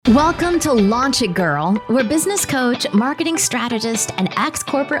Welcome to Launch It Girl, where business coach, marketing strategist, and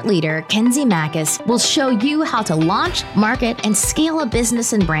ex-corporate leader Kenzie Mackis will show you how to launch, market, and scale a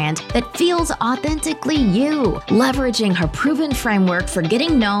business and brand that feels authentically you, leveraging her proven framework for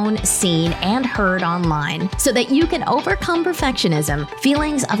getting known, seen, and heard online so that you can overcome perfectionism,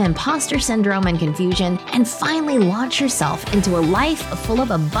 feelings of imposter syndrome and confusion, and finally launch yourself into a life full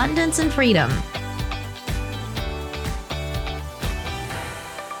of abundance and freedom.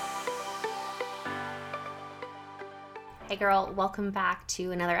 Hey girl, welcome back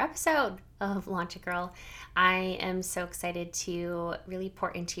to another episode of Launch It Girl. I am so excited to really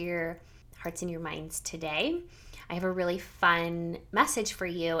pour into your hearts and your minds today. I have a really fun message for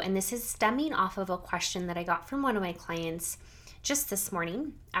you, and this is stemming off of a question that I got from one of my clients just this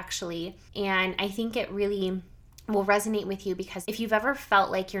morning, actually. And I think it really will resonate with you because if you've ever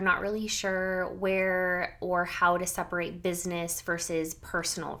felt like you're not really sure where or how to separate business versus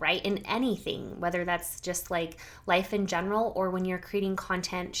personal, right? In anything, whether that's just like life in general or when you're creating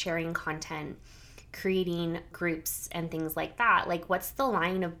content, sharing content, creating groups and things like that, like what's the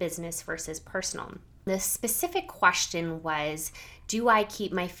line of business versus personal? The specific question was, do I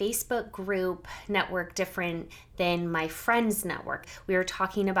keep my Facebook group network different than my friends network? We were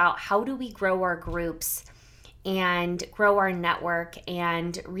talking about how do we grow our groups and grow our network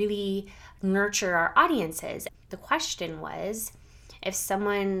and really nurture our audiences. The question was, if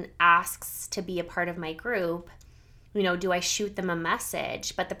someone asks to be a part of my group, do I shoot them a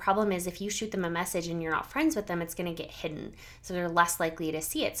message? But the problem is if you shoot them a message and you're not friends with them, it's going to get hidden. So they're less likely to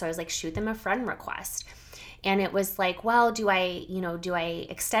see it. So I was like, shoot them a friend request. And it was like, well, do I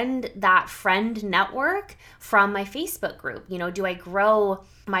extend that friend network from my Facebook group? Do I grow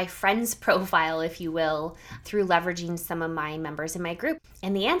my friends profile, if you will, through leveraging some of my members in my group?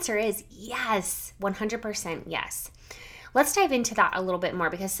 And the answer is yes, 100% yes. Let's dive into that a little bit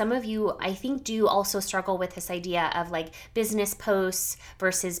more because some of you, I think, do also struggle with this idea of like business posts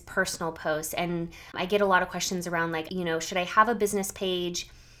versus personal posts. And I get a lot of questions around like, should I have a business page?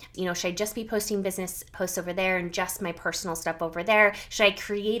 Should I just be posting business posts over there and just my personal stuff over there? Should I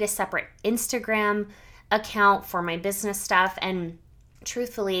create a separate Instagram account for my business stuff? And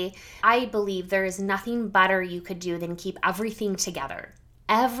truthfully, I believe there is nothing better you could do than keep everything together.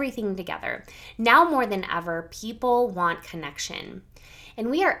 Everything together. Now more than ever, people want connection. And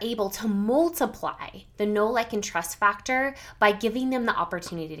we are able to multiply the know, like, and trust factor by giving them the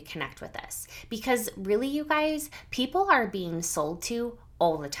opportunity to connect with us. Because really, you guys, people are being sold to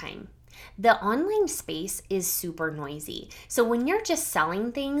all the time. The online space is super noisy. So when you're just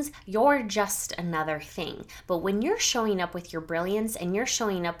selling things, you're just another thing. But when you're showing up with your brilliance and you're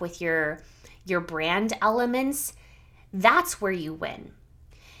showing up with your brand elements, that's where you win.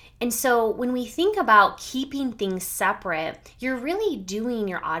 And so when we think about keeping things separate, you're really doing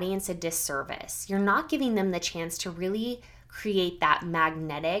your audience a disservice. You're not giving them the chance to really create that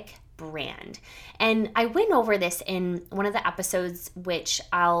magnetic brand. And I went over this in one of the episodes, which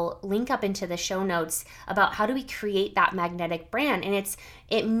I'll link up into the show notes, about how do we create that magnetic brand. And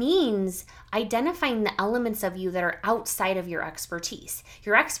it means identifying the elements of you that are outside of your expertise.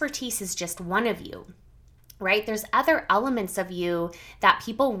 Your expertise is just one of you, right? There's other elements of you that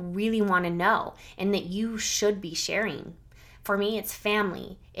people really want to know and that you should be sharing. For me, it's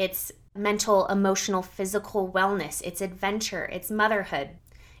family, it's mental, emotional, physical wellness, it's adventure, it's motherhood,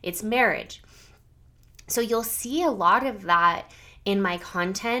 it's marriage. So you'll see a lot of that in my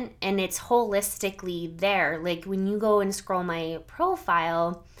content, and it's holistically there. Like when you go and scroll my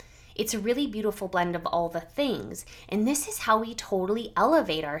profile, it's a really beautiful blend of all the things. And this is how we totally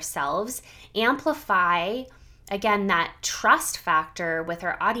elevate ourselves, amplify, again, that trust factor with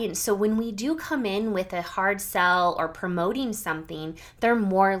our audience. So when we do come in with a hard sell or promoting something, they're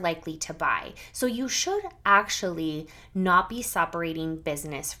more likely to buy. So you should actually not be separating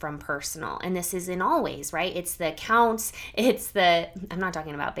business from personal. And this is in all ways, right? It's the accounts, I'm not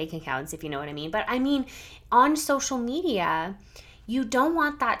talking about bank accounts, if you know what I mean, but I mean, on social media, you don't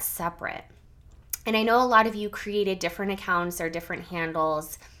want that separate. And I know a lot of you created different accounts or different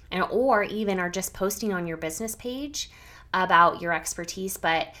handles or even are just posting on your business page about your expertise.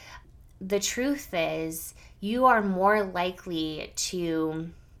 But the truth is you are more likely to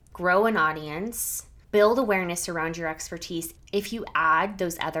grow an audience, build awareness around your expertise if you add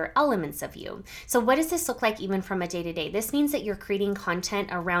those other elements of you. So what does this look like even from a day-to-day? This means that you're creating content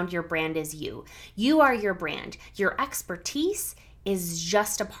around your brand as you. You are your brand. Your expertise is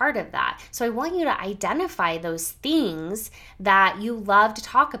just a part of that. So I want you to identify those things that you love to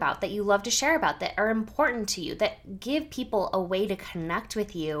talk about, that you love to share about, that are important to you, that give people a way to connect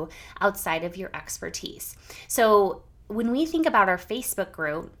with you outside of your expertise. So when we think about our Facebook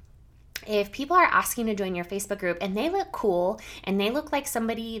group, if people are asking to join your Facebook group and they look cool and they look like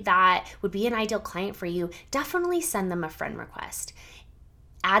somebody that would be an ideal client for you, definitely send them a friend request.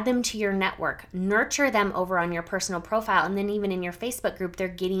 Add them to your network, nurture them over on your personal profile, and then even in your Facebook group, they're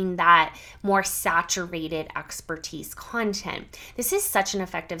getting that more saturated expertise content. This is such an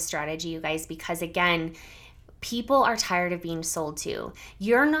effective strategy, you guys, because again, people are tired of being sold to.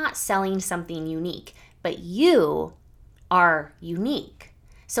 You're not selling something unique, but you are unique.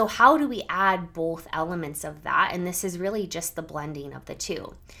 So how do we add both elements of that? And this is really just the blending of the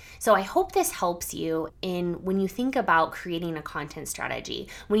two. So I hope this helps you in when you think about creating a content strategy,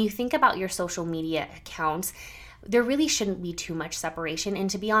 when you think about your social media accounts. There really shouldn't be too much separation. And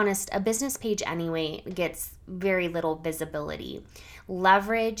to be honest, a business page anyway gets very little visibility.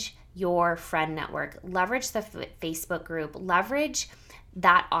 Leverage your friend network, leverage the Facebook group, leverage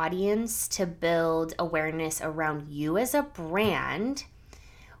that audience to build awareness around you as a brand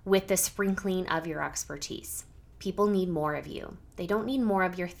with the sprinkling of your expertise. People need more of you. They don't need more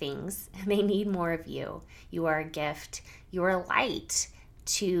of your things. They need more of you. You are a gift. You are a light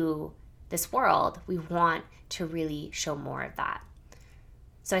to this world. We want to really show more of that.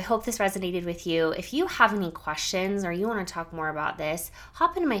 So I hope this resonated with you. If you have any questions or you want to talk more about this,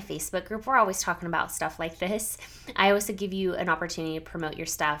 hop into my Facebook group. We're always talking about stuff like this. I also give you an opportunity to promote your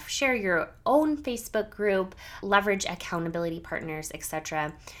stuff, share your own Facebook group, leverage accountability partners,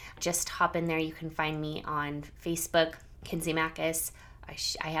 etc. Just hop in there. You can find me on Facebook, Kenzie Makis.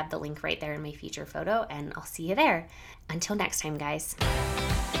 I have the link right there in my feature photo, and I'll see you there. Until next time, guys.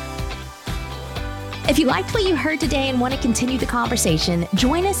 If you liked what you heard today and want to continue the conversation,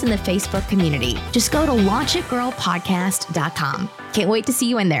 join us in the Facebook community. Just go to launchitgirlpodcast.com. Can't wait to see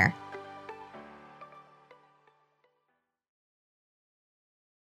you in there.